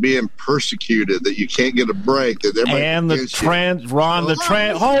that you're being persecuted, that you can't get a break, that everybody and the trans, Ron,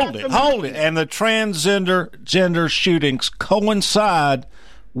 hold it, and the transgender shootings coincide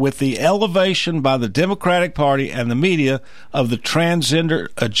with the elevation by the Democratic Party and the media of the transgender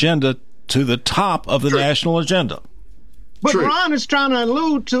agenda to the top of the national agenda. But Ron is trying to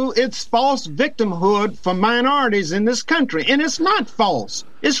allude to its false victimhood for minorities in this country, and it's not false.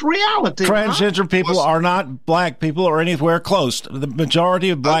 It's reality. Transgender people are not black people or anywhere close. The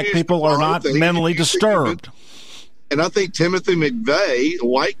majority of black people are not mentally disturbed. And I think Timothy McVeigh, a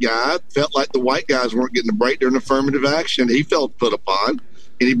white guy, felt like the white guys weren't getting a break during affirmative action. He felt put upon,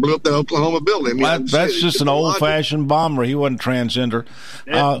 and he blew up the Oklahoma building. That's just an old-fashioned bomber. He wasn't transgender.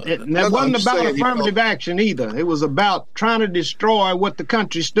 It wasn't about affirmative action either. It was about trying to destroy what the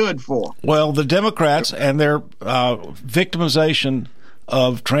country stood for. Well, the Democrats and their victimization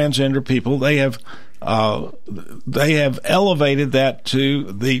of transgender people, they have elevated that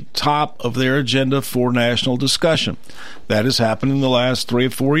to the top of their agenda for national discussion. That has happened in the last 3 or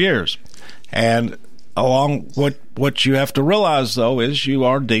 4 years. And along what you have to realize, though, is you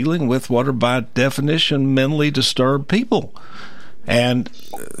are dealing with what are by definition mentally disturbed people. And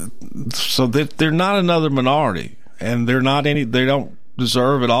so they're not another minority, and they don't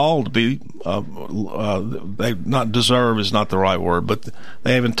deserve at all to be they not deserve is not the right word, but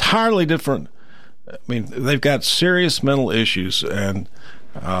they have entirely different. I mean, they've got serious mental issues, and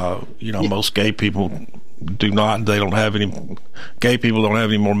most gay people do not. They don't have any. Gay people don't have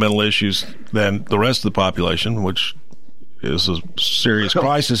any more mental issues than the rest of the population, which is a serious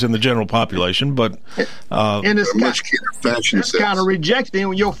crisis in the general population. But and it's kind of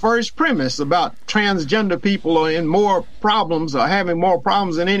rejecting your first premise about transgender people are in more problems or having more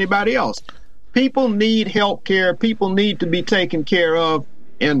problems than anybody else. People need health care. People need to be taken care of.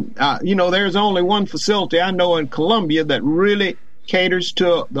 And, there's only one facility I know in Columbia that really caters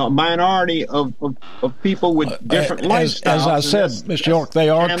to the minority of people with different lifestyles. As I said, Mr. York, they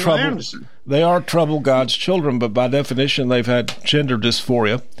are trouble. They are trouble God's children, but by definition, they've had gender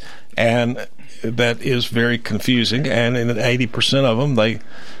dysphoria, and that is very confusing. And in 80% of them, they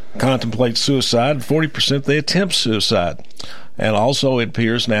contemplate suicide. 40% they attempt suicide, and also it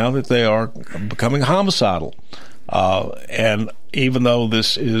appears now that they are becoming homicidal. And even though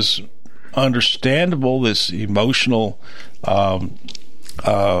this is understandable, this emotional,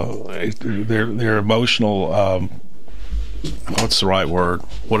 their emotional. What's the right word?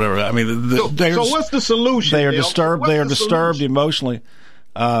 Whatever. I mean, so what's the solution? They are disturbed. They are disturbed emotionally.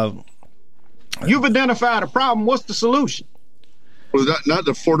 You've identified a problem. What's the solution? Well, not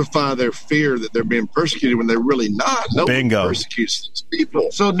to fortify their fear that they're being persecuted when they're really not. Nobody persecutes these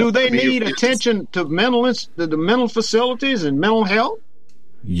people. So, do they need attention to the mental facilities and mental health?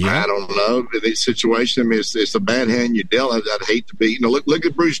 Yeah. I don't know. In these situations, I mean, it's a bad hand you dealt. I'd hate to be. Look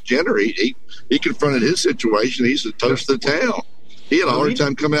at Bruce Jenner. He confronted his situation. He's the toast of the town. He had a harder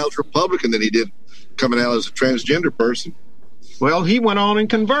time coming out as Republican than he did coming out as a transgender person. Well, he went on and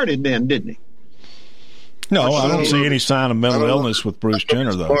converted then, didn't he? No, I don't see any sign of mental illness with Bruce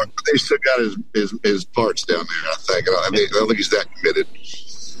Jenner, though. They still got his parts down there, I think. I don't think he's that committed.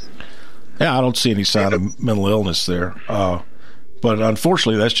 Yeah, I don't see any sign of mental illness there. But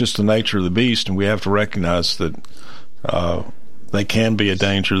unfortunately, that's just the nature of the beast, and we have to recognize that they can be a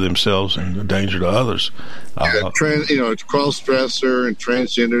danger to themselves and a danger to others. It's cross-dresser and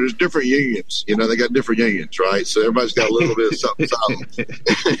transgender. There's different unions. They got different unions, right? So everybody's got a little bit of something.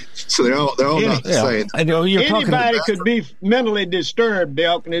 So they're all not the same. Anybody could be mentally disturbed,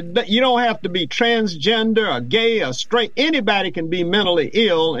 Delk. You don't have to be transgender or gay or straight. Anybody can be mentally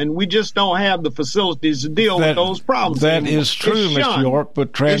ill, and we just don't have the facilities to deal with those problems. That is true, Mr. York,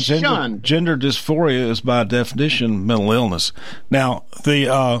 but gender dysphoria is by definition mental illness. Now,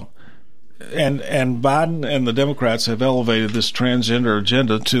 and Biden and the Democrats have elevated this transgender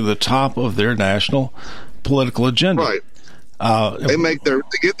agenda to the top of their national political agenda. Right. They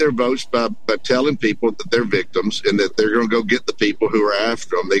get their votes by telling people that they're victims and that they're going to go get the people who are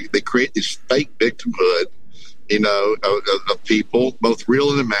after them. They create this fake victimhood, of people, both real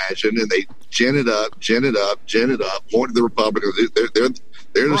and imagined, and they gin it up, point to the Republicans.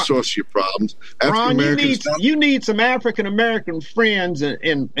 They're the source of your problems. Ron, you need some African American friends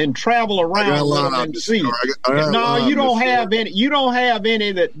and travel around with them and see. No, you don't have any. You don't have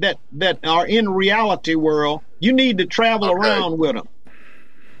any that are in reality world. You need to travel around with them.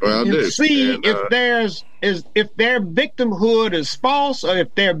 Well, and see if their victimhood is false or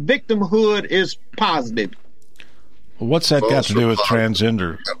if their victimhood is positive. What's that got to do with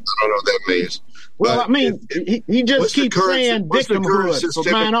transgender? I don't know what that means. Well, I mean, he just keeps saying victimhood for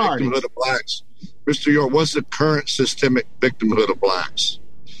minorities. Victimhood of blacks. Mr. York, what's the current systemic victimhood of blacks?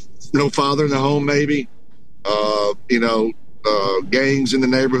 No father in the home, maybe. Gangs in the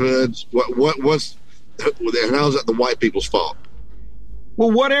neighborhoods. What's and how's that the white people's fault?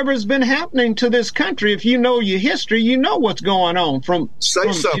 Well, whatever's been happening to this country, if you know your history, you know what's going on from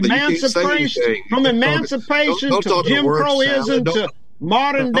emancipation to Jim Crowism to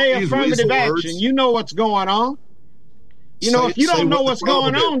modern day affirmative action. You know what's going on. If you don't know what's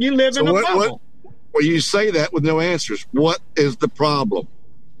going on, you live in a bubble. Well, you say that with no answers. What is the problem?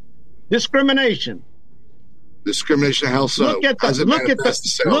 Discrimination. Discrimination, how so? Look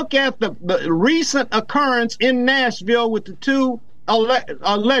at the recent occurrence in Nashville with the two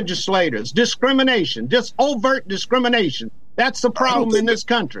legislators. Discrimination, just overt discrimination. That's the problem in this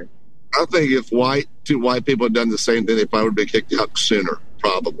country. I think if two white people had done the same thing, they probably would have been kicked out sooner,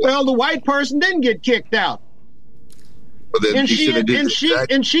 probably. Well, the white person didn't get kicked out. Well, then she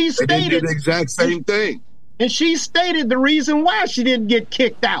stated the exact same thing. And she stated the reason why she didn't get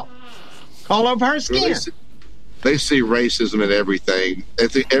kicked out. Color of her skin. They see racism in everything. They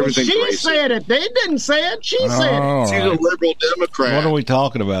think everything's racist. She said it. They didn't say it. She said it. She's a liberal Democrat. What are we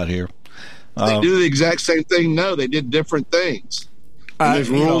talking about here? They do the exact same thing. No, they did different things. And there's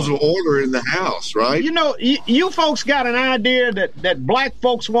rules of order in the house, right? You folks got an idea that black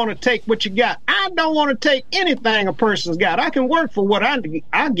folks want to take what you got. I don't want to take anything a person's got. I can work for what I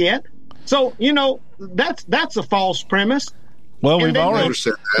get. So, that's a false premise. Well, we've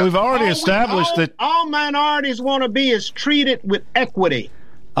already established that all minorities want to be is treated with equity.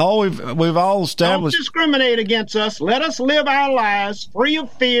 We've all established. Don't discriminate against us. Let us live our lives free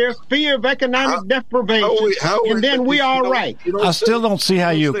of fear of economic deprivation, and then we are right. I still don't see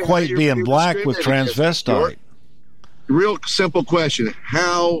how you equate being black with transvestite. Real simple question: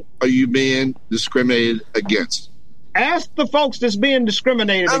 how are you being discriminated against? Ask the folks that's being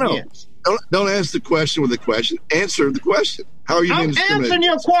discriminated against. Don't ask the question with a question. Answer the question. How are you being discriminated? I'm answering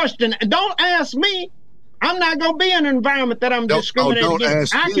your question. Don't ask me. I'm not going to be in an environment that I'm discriminated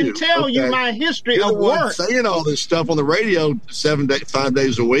against. I can tell you my history You're of the one work. saying all this stuff on the radio 5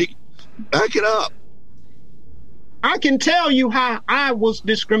 days a week. Back it up. I can tell you how I was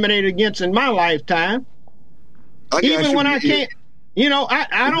discriminated against in my lifetime. Even when I can't,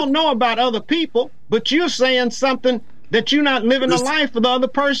 I don't know about other people, but you're saying something that you're not living a life for the other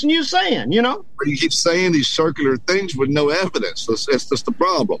person you're saying, You keep saying these circular things with no evidence. That's the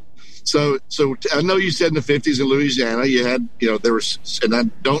problem. So I know you said in the 50s in Louisiana you had, there was, and I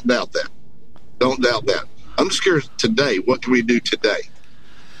don't doubt that. Don't doubt that. I'm just curious today, what can we do today?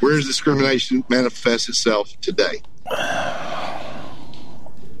 Where does discrimination manifest itself today?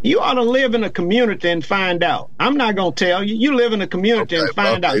 You ought to live in a community and find out. I'm not going to tell you. You live in a community and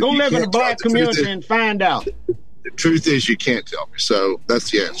find out. Go live in a black community and find out. The truth is you can't tell me. So that's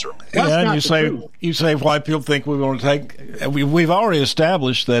the answer. That's you say white people think we want to take. We've already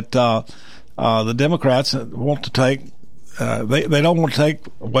established that the Democrats want to take. They don't want to take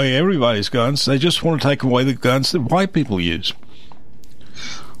away everybody's guns. They just want to take away the guns that white people use.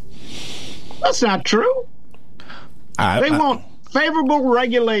 That's not true. They want favorable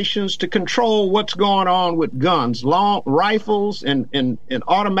regulations to control what's going on with guns, long rifles and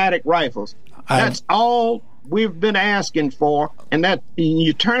automatic rifles. That's all we've been asking for, and that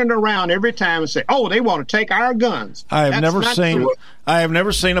you turn it around every time and say, "Oh, they want to take our guns." I have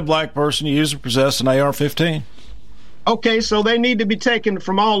never seen a black person use or possess an AR-15. Okay, so they need to be taken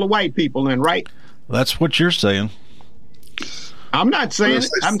from all the white people, then, right? That's what you're saying. I'm not saying it.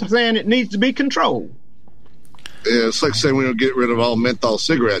 I'm saying it needs to be controlled. Yeah, it's like saying we don't get rid of all menthol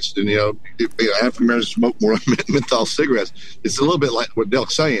cigarettes. And, African Americans smoke more menthol cigarettes. It's a little bit like what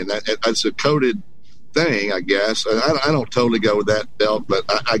Delk's saying. That's a coded thing, I guess. I don't totally go with that, Delk, but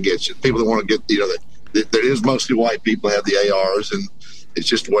I get you. People that want to get, there is mostly white people have the ARs, and it's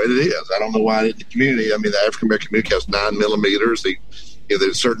just the way it is. I don't know why the community, the African American community has 9mm.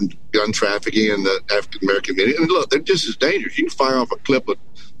 There's certain gun trafficking in the African American community. And look, they're just as dangerous. You can fire off a clip of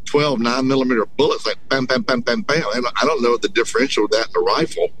 12 9mm bullets, like bam, bam, bam, bam, bam. I don't know the differential of that in a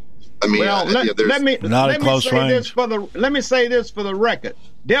rifle. Let me say this for the record.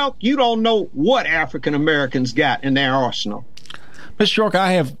 Delk, you don't know what African Americans got in their arsenal. Mr. York,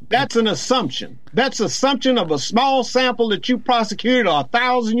 That's an assumption. That's assumption of a small sample that you prosecuted or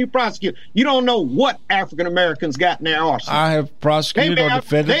 1,000 you prosecuted. You don't know what African Americans got in their arsenal. I have prosecuted or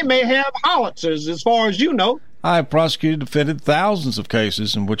defended. They may have howitzers, as far as you know. I have prosecuted and defended thousands of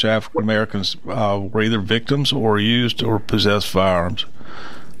cases in which African Americans were either victims or used or possessed firearms.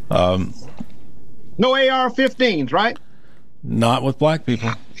 No AR-15s, right? Not with black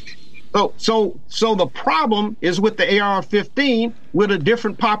people. So the problem is with the AR-15 with a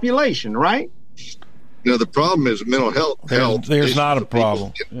different population, right? The problem is mental health. There's not a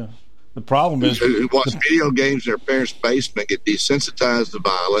problem. Yeah. The problem is who watch video games in their parents' basement, get desensitized to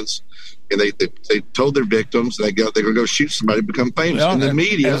violence, and they told their victims they're going to go shoot somebody, become famous. And the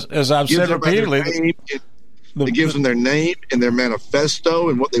media, as I've said repeatedly, it gives them their name and their manifesto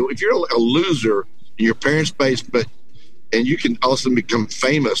and what they. If you're a loser in your parents' basement, and you can also become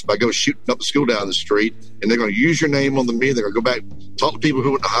famous by going shooting up the school down the street, and they're going to use your name on the media. They're going to go back, talk to people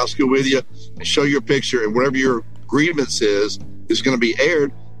who went to high school with you, and show your picture, and whatever your grievance is going to be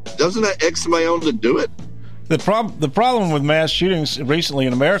aired. Doesn't that egg somebody on to do it? The problem with mass shootings recently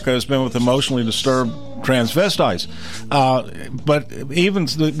in America has been with emotionally disturbed transvestites. But even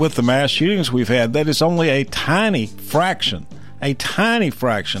with the mass shootings we've had, that is only a tiny fraction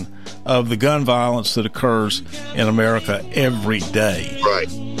of the gun violence that occurs in America every day.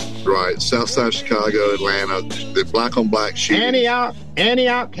 Right. Southside Chicago, Atlanta, the black-on-black shooting.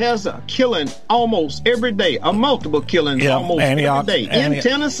 Antioch has a killing almost every day, multiple killings almost every day. In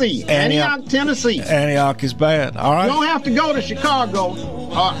Tennessee. Antioch, Tennessee. Antioch is bad. All right. You don't have to go to Chicago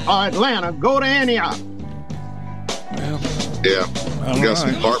or Atlanta. Go to Antioch. Yeah, we got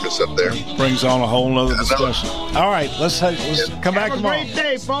some apartments up there. Brings on a whole nother discussion. All right, let's come back tomorrow. Have a great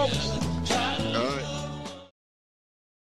day, folks.